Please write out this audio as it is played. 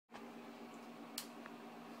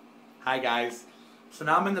Hi guys. So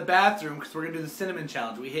now I'm in the bathroom because we're going to do the cinnamon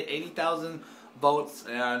challenge. We hit 80,000 votes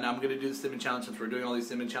and I'm going to do the cinnamon challenge since we're doing all these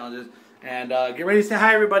cinnamon challenges. And get ready to say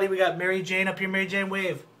hi everybody. We got Mary Jane up here. Mary Jane,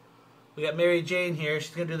 wave. We got Mary Jane here.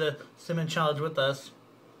 She's going to do the cinnamon challenge with us.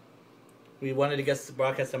 We wanted to guess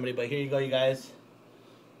broadcast somebody, but here you go, you guys.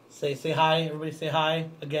 Say hi. Everybody say hi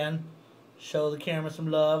again. Show the camera some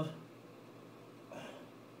love.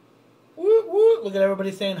 Woo, woo. Look at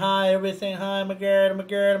everybody saying hi. Everybody saying hi. Oh my god, oh my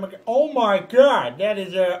god, oh my god. Oh my god, that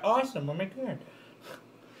is awesome. Oh my god.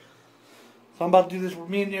 So I'm about to do this.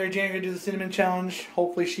 Me and Mary Jane are going to do the cinnamon challenge.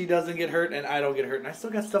 Hopefully she doesn't get hurt and I don't get hurt. And I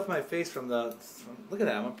still got stuff on my face from the... Look at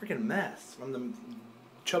that. I'm a freaking mess. From the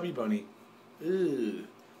chubby bunny. Ooh.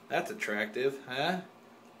 That's attractive, huh?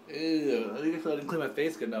 Ew. I guess I didn't clean my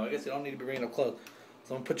face good enough. I guess you don't need to be bringing up clothes.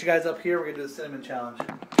 So I'm going to put you guys up here. We're going to do the cinnamon challenge.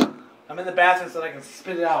 I'm in the bathroom so that I can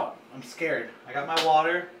spit it out. I'm scared. I got my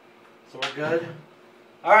water, so we're good.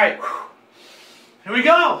 Alright. Here we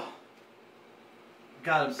go.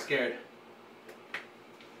 God, I'm scared.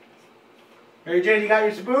 Mary Jane, you got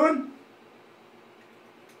your spoon?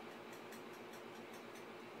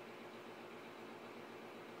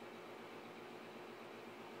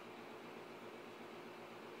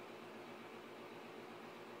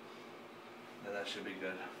 Yeah, that should be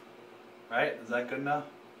good. Right? Is that good enough?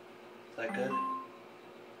 Is that good?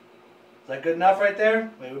 Is that good enough right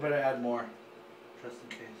there? Wait, we better add more. Just in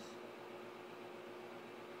case.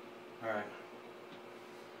 Alright.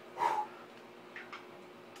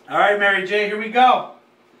 Alright, Mary J, here we go.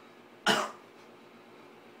 Just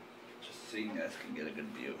so you guys can get a good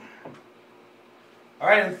view.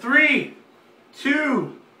 Alright, in 3,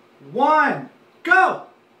 2, 1, go!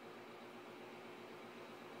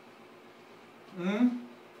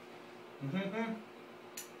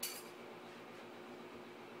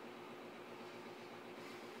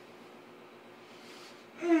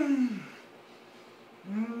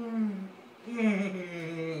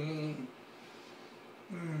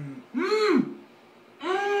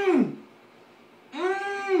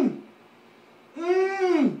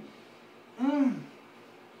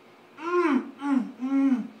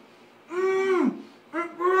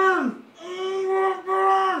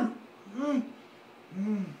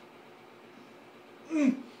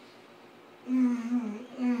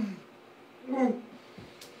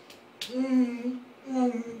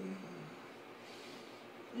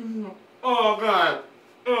 Oh God!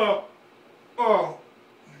 Oh! Oh!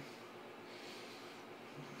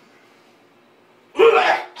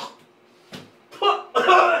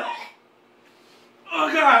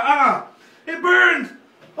 Oh God! It burns!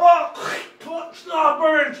 Oh! Oh! It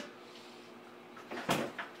burns!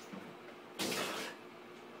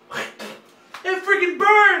 It freaking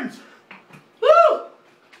burns! Woo!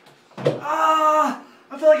 Ah!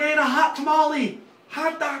 I feel like I ate a hot tamale.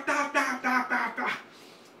 Hot dog, dog, dog, dog, dog, dog.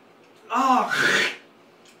 Oh.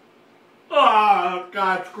 Oh,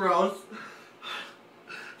 God, it's gross.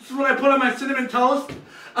 This is what I put on my cinnamon toast.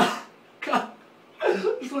 Oh, God. This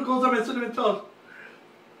is what goes on my cinnamon toast.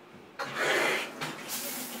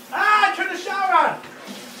 Ah, turn the shower on.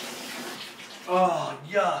 Oh,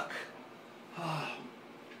 yuck. Oh.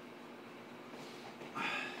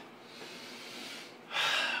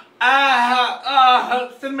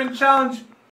 Cinnamon challenge